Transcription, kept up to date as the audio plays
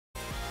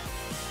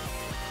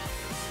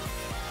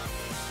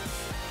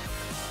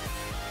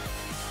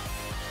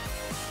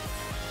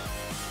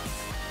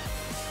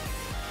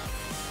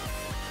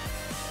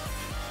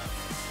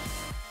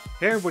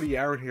Hey everybody,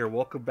 Aaron here.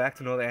 Welcome back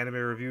to another anime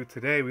review.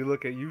 Today we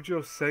look at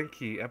Youjo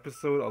Senki,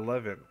 episode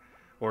 11,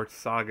 or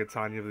Saga of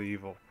Tanya of the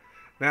Evil.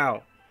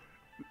 Now,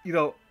 you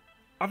know,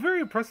 I'm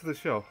very impressed with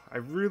the show. I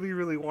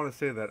really want to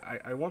say that.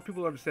 I want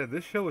people to understand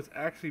this show is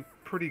actually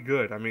pretty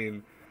good. I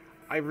mean,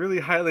 I really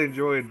highly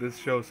enjoyed this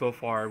show so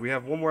far. We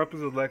have one more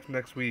episode left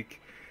next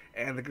week,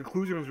 and the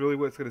conclusion is really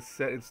what's going to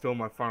set in stone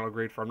my final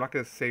grade for. I'm not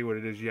going to say what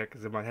it is yet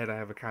because in my head I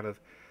have a kind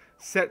of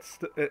set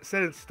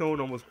in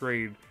stone almost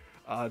grade.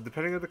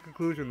 Depending on the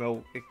conclusion,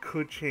 though, it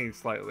could change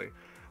slightly.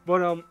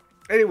 But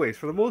anyways,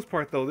 for the most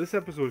part, though, this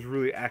episode is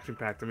really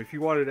action-packed. I mean, if you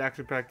wanted an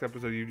action-packed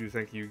episode, you do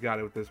think you got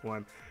it with this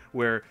one,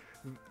 where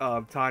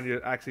Tanya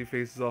actually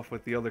faces off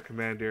with the other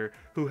commander,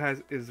 who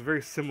is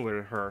very similar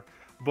to her.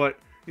 But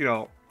you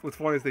know, what's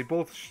funny is they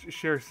both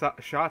share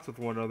shots with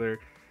one another,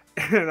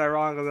 and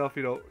ironically enough,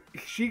 you know,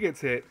 she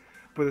gets hit,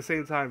 but at the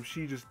same time,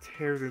 she just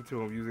tears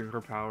into him using her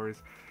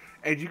powers.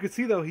 And you can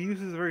see, though, he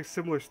uses a very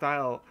similar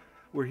style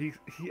where he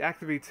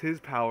activates his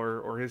power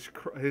or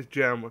his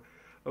gem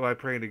by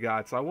praying to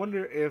God. So I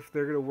wonder if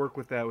they're gonna work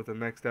with that with the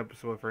next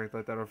episode or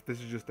anything like that, or if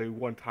this is just a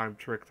one-time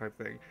trick type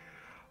thing.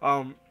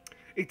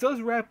 It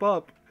does wrap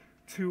up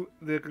to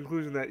the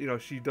conclusion that, you know,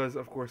 she does,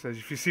 of course, as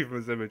you see from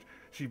this image,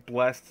 she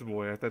blasts him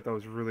away. I thought that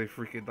was really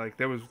freaking, like,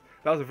 that was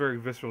a very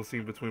visceral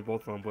scene between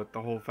both of them, but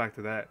the whole fact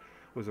of that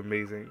was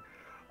amazing.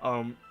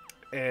 And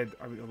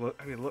I mean, look,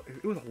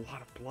 it was a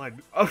lot of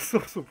blood. I was so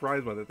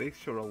surprised by that. They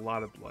showed a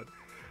lot of blood.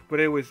 But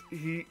anyways,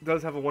 he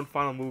does have one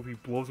final move. He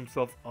blows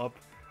himself up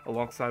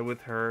alongside with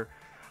her.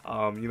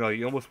 You know,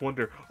 you almost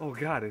wonder, oh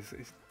God, is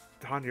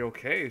Tanya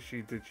okay?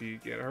 Did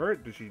she get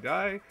hurt? Did she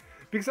die?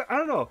 Because I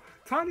don't know.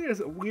 Tanya is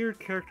a weird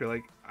character.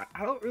 Like,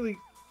 I don't really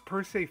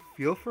per se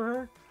feel for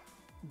her,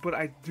 but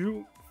I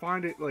do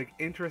find it like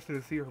interesting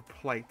to see her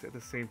plight at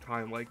the same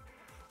time. Like,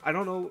 I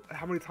don't know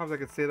how many times I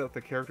could say that with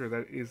the character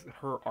that is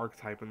her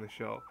archetype in the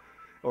show,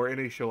 or in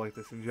a show like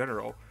this in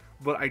general.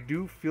 But I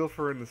do feel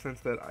for her in the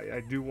sense that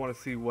I do want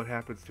to see what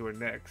happens to her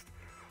next.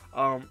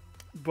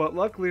 But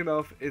luckily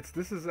enough,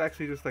 this is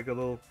actually just like a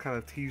little kind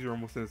of teaser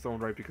almost in its own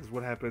right, because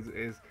what happens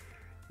is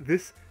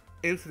this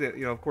incident,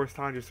 you know, of course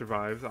Tanya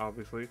survives,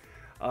 obviously,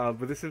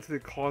 but this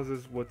incident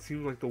causes what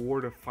seems like the war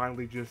to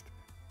finally just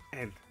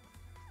end.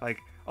 Like,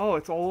 oh,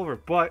 it's all over.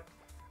 But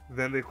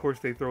then, of course,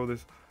 they throw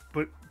this,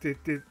 but they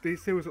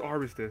say it was an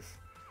armistice,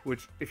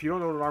 which, if you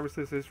don't know what an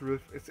armistice is,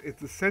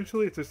 it's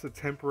essentially just a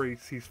temporary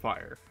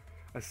ceasefire.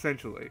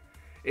 Essentially,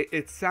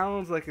 it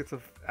sounds like it's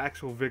an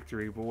actual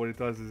victory, but what it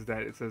does is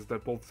that it says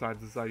that both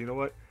sides decide, you know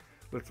what,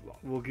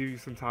 we'll give you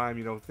some time,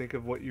 you know, think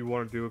of what you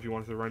want to do, if you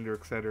want to surrender,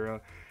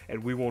 etc.,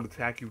 and we won't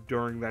attack you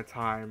during that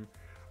time.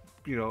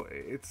 You know,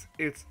 it's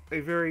a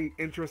very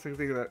interesting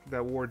thing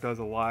that war does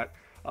a lot,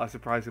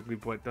 surprisingly,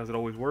 but does it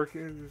always work?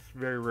 It's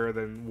very rare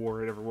that in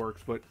war it ever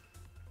works, but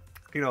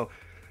you know,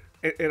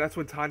 and that's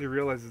when Tanya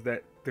realizes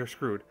that they're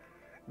screwed.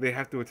 They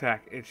have to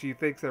attack, and she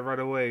thinks that right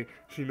away.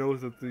 She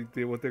knows that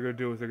what they're going to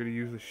do is they're going to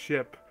use the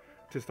ship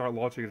to start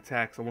launching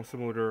attacks, almost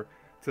similar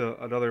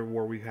to another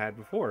war we had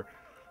before.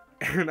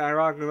 And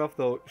ironically enough,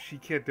 though, she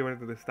can't do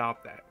anything to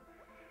stop that.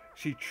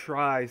 She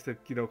tries to,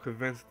 you know,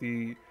 convince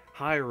the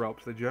higher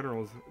ups, the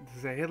generals,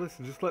 to say, hey,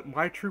 listen, just let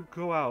my troop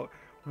go out.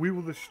 We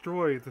will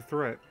destroy the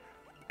threat,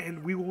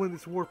 and we will win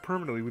this war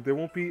permanently. There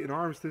won't be an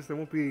armistice.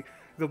 There'll be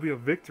a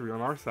victory on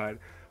our side.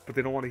 But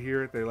they don't want to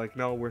hear it. They're like,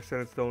 no, we're set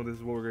in stone. This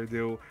is what we're going to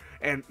do.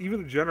 And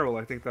even the general,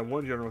 I think that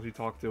one general she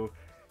talked to,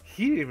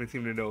 he didn't even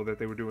seem to know that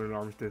they were doing an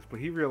armistice, but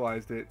he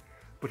realized it.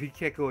 But he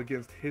can't go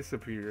against his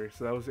superior,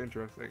 so that was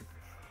interesting.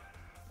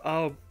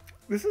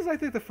 This is, I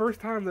think, the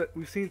first time that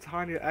we've seen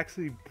Tanya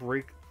actually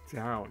break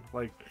down.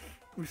 Like,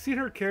 we've seen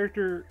her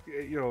character,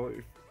 you know,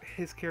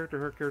 his character,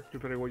 her character,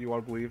 depending on what you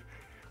want to believe.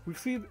 We've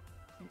seen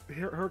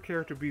her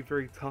character be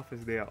very tough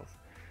as nails.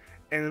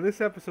 And in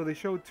this episode, they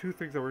showed two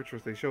things that were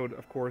interesting. They showed,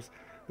 of course,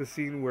 the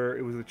scene where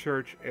it was a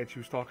church and she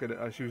was talking,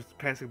 she was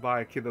passing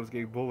by a kid that was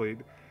getting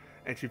bullied,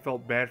 and she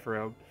felt bad for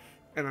him.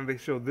 And then they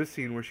showed this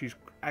scene where she's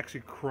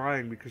actually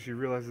crying because she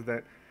realizes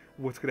that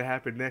what's going to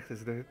happen next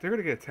is that they're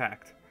going to get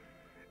attacked.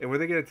 And when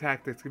they get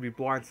attacked, it's going to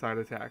be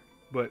blindside attack.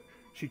 But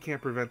she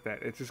can't prevent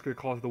that. It's just going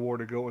to cause the war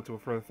to go into a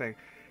further thing.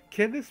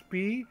 Can this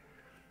be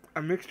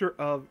a mixture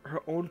of her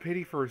own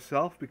pity for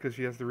herself because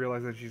she has to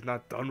realize that she's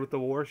not done with the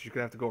war, she's going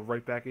to have to go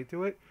right back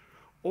into it?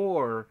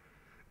 Or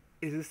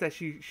is this that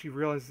she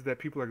realizes that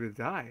people are going to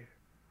die?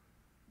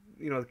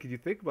 You know, can you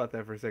think about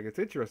that for a second? It's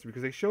interesting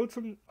because they showed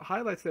some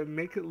highlights that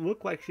make it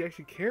look like she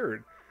actually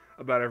cared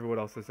about everyone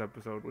else this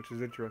episode, which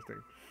is interesting.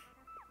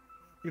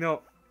 You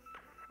know,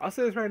 I'll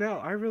say this right now.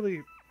 I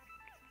really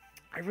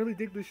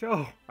dig the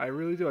show. I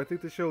really do. I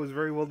think the show is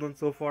very well done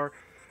so far.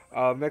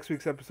 Next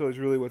week's episode is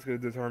really what's going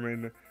to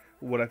determine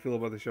what I feel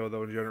about the show,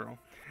 though, in general.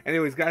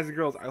 Anyways, guys and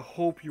girls, I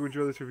hope you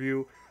enjoy this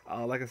review.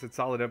 Like I said,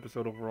 solid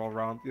episode overall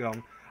around. You know,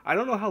 I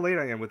don't know how late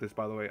I am with this,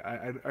 by the way.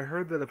 I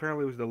heard that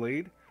apparently it was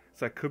delayed,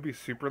 so I could be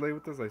super late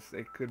with this.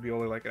 It could be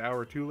only like an hour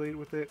or two late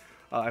with it.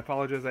 I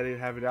apologize I didn't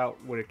have it out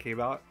when it came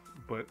out,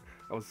 but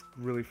I was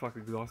really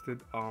fucking exhausted.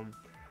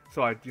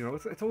 So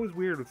it's always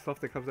weird with stuff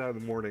that comes out in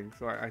the morning.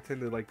 So I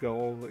tend to like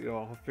go,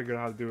 I'll figure out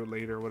how to do it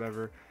later or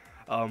whatever.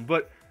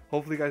 But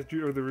hopefully you guys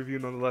do the review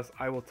nonetheless.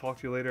 I will talk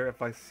to you later.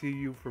 If I see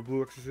you for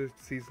Blue Exorcist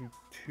Season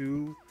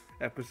 2,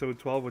 Episode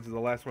 12, which is the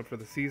last one for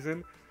the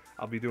season,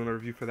 I'll be doing a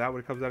review for that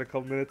when it comes out in a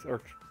couple minutes,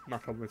 or not a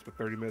couple minutes, but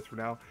 30 minutes from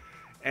now.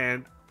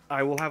 And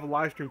I will have a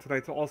live stream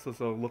tonight also,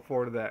 so look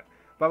forward to that.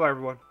 Bye-bye,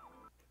 everyone.